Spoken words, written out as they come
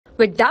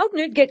With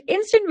Doubtnut, get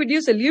instant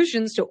video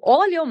solutions to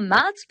all your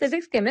maths,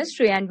 physics,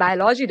 chemistry, and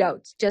biology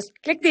doubts. Just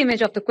click the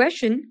image of the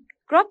question,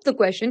 crop the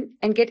question,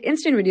 and get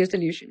instant video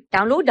solution.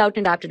 Download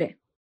Doubtnut app today.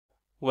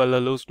 Well,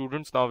 hello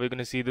students, now we're going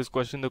to see this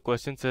question. The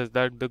question says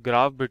that the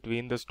graph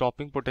between the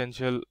stopping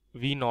potential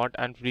V0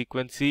 and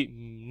frequency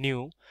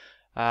nu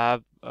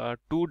have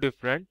two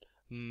different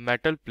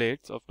metal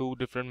plates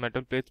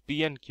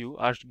P and Q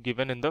are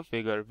given in the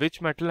figure.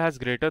 Which metal has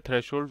greater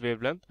threshold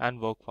wavelength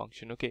and work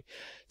function? Okay,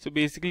 so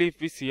basically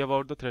if we see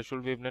about the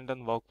threshold wavelength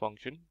and work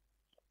function,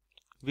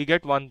 we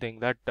get one thing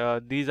that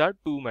these are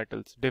two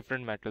metals,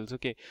 different metals.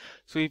 Okay,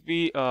 so if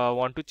we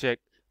want to check,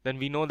 then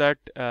we know that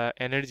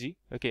energy,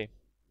 okay,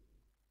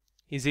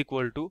 is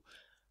equal to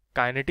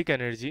kinetic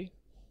energy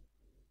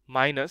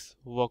minus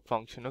work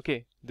function.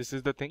 Okay, this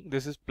is the thing,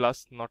 this is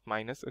plus not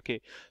minus. Okay,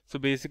 so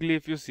basically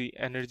if you see,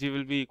 energy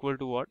will be equal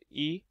to what?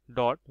 E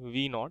dot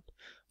V0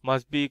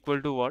 must be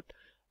equal to what?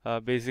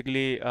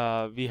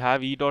 We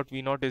have E dot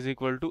V0 is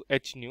equal to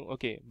H nu.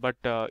 Okay, but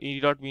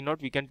E dot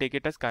V0 we can take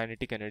it as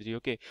kinetic energy.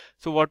 Okay,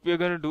 so what we are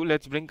going to do,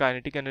 let's bring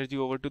kinetic energy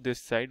over to this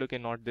side. Okay,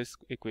 not this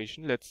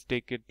equation, let's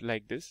take it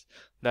like this,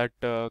 that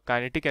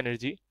kinetic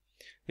energy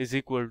is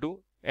equal to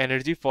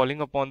energy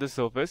falling upon the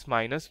surface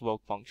minus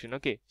work function.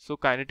 Okay, so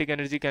kinetic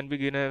energy can be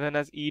given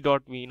as E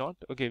dot V0.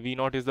 Okay,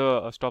 V0 is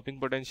the stopping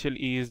potential,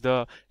 E is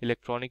the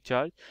electronic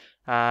charge,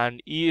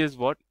 and E is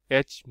what?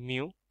 H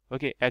mu.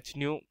 Okay, H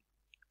nu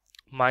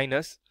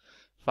minus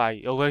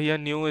phi. Over here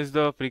nu is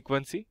the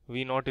frequency,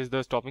 V0 is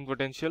the stopping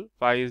potential,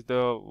 phi is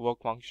the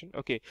work function.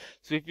 Okay,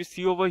 so if you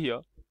see over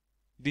here,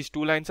 these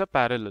two lines are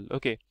parallel.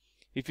 Okay,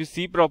 if you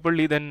see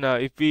properly, then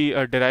if we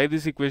derive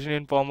this equation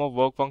in form of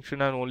work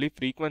function and only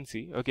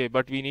frequency, okay,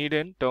 but we need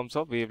in terms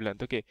of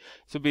wavelength. Okay,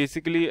 so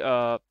basically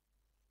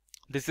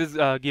this is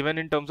given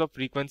in terms of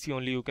frequency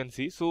only, you can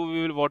see. So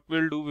we will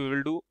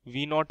do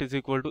V0 is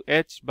equal to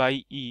H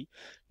by E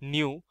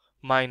nu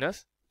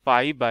minus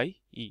phi by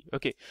E.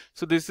 Okay,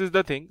 so this is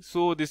the thing.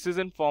 So this is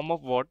in form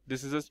of what?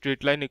 This is a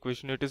straight line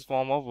equation. It is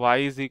form of y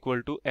is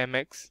equal to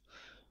mx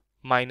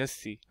minus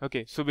c.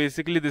 Okay, so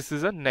basically this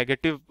is a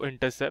negative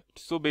intercept.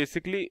 So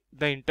basically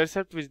the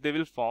intercept which they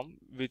will form,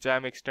 which I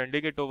am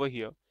extending it over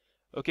here,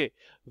 okay,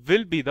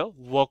 will be the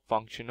work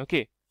function.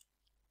 Okay,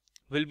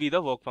 will be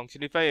the work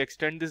function. If I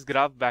extend this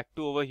graph back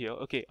to over here,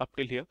 okay, up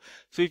till here,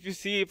 so if you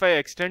see, if I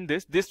extend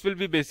this will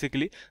be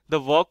basically the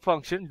work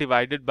function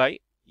divided by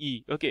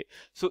E. Okay,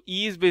 so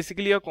E is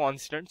basically a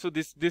constant, so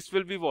this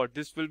will be what?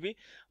 This will be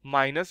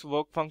minus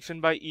work function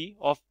by E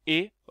of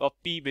A of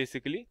P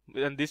basically,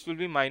 and this will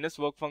be minus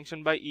work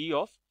function by E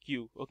of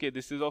Q. Okay,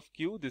 this is of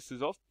Q, this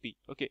is of P.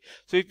 Okay,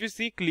 so if you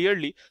see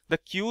clearly, the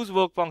Q's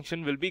work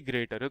function will be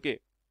greater. Okay,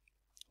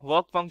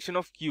 work function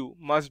of Q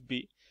must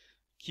be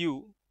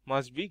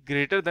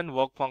greater than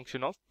work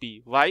function of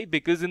P. Why?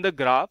 Because in the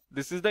graph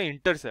this is the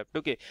intercept.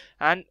 Okay,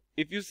 and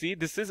if you see,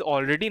 this is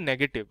already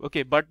negative.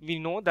 Okay, but we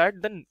know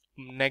that the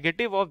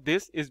negative of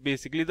this is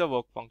basically the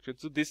work function.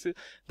 So this is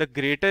the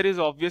greater is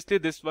obviously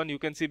this one, you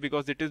can see,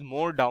 because it is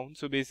more down.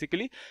 So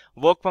basically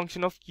work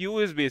function of Q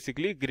is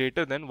basically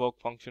greater than work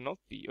function of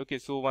P. Okay,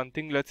 so one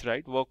thing, let's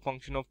write work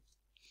function of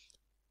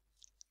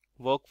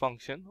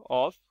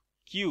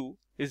Q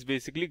is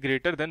basically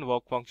greater than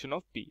work function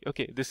of P.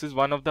 Okay, this is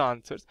one of the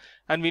answers,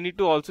 and we need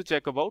to also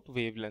check about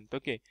wavelength.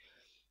 Okay,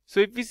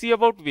 so if we see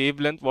about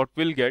wavelength, what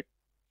we'll get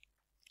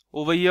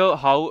over here,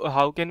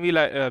 how can we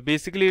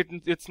basically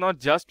it's not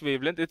just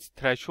wavelength, it's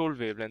threshold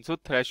wavelength. So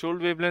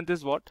threshold wavelength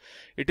is what?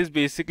 It is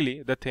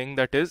basically the thing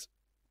that is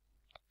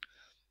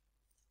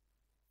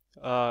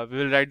we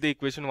will write the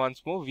equation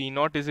once more.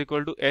 V0 is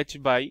equal to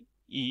H by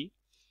E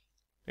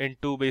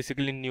into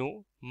basically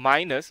nu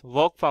minus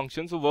work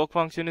function. So work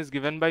function is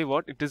given by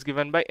what? It is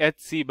given by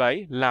HC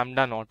by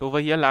lambda naught. Over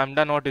here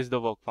lambda naught is the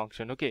work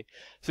function. Okay,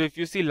 so if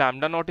you see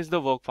lambda naught is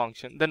the work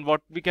function, then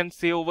what we can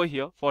say over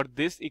here for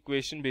this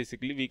equation,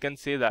 basically we can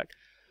say that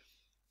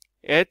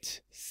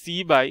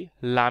HC by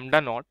lambda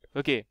naught,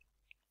 okay,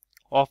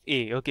 of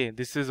A, okay,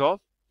 this is of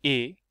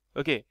A,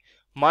 okay,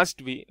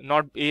 must be,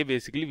 not A,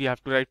 basically we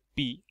have to write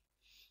P,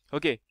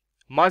 okay,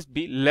 must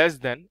be less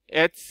than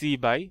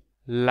HC by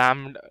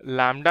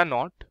lambda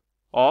naught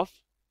of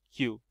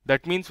Q.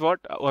 That means what?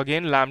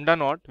 Again, lambda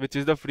naught, which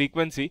is the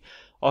frequency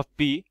of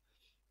P,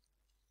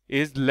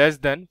 is less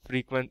than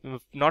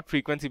not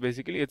frequency,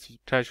 basically it's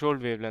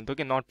threshold wavelength.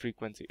 Okay, not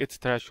frequency, it's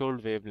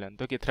threshold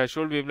wavelength. Okay,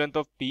 threshold wavelength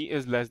of P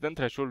is less than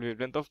threshold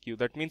wavelength of Q.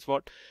 That means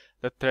what?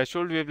 The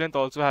threshold wavelength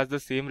also has the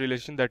same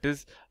relation, that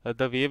is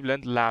the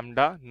wavelength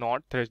lambda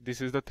naught,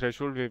 this is the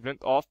threshold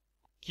wavelength of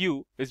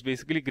Q, is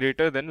basically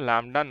greater than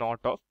lambda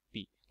naught of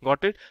P.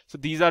 Got it? So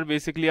these are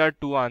basically our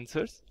two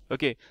answers,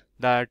 okay,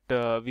 that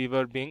we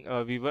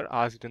were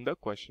asked in the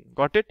question.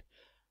 Got it?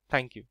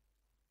 Thank you.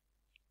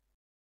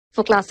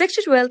 For class 6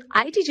 to 12,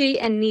 IIT JEE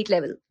and NEET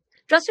level.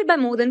 Trusted by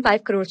more than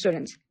 5 crore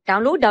students.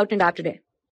 Download Doubtnut app today.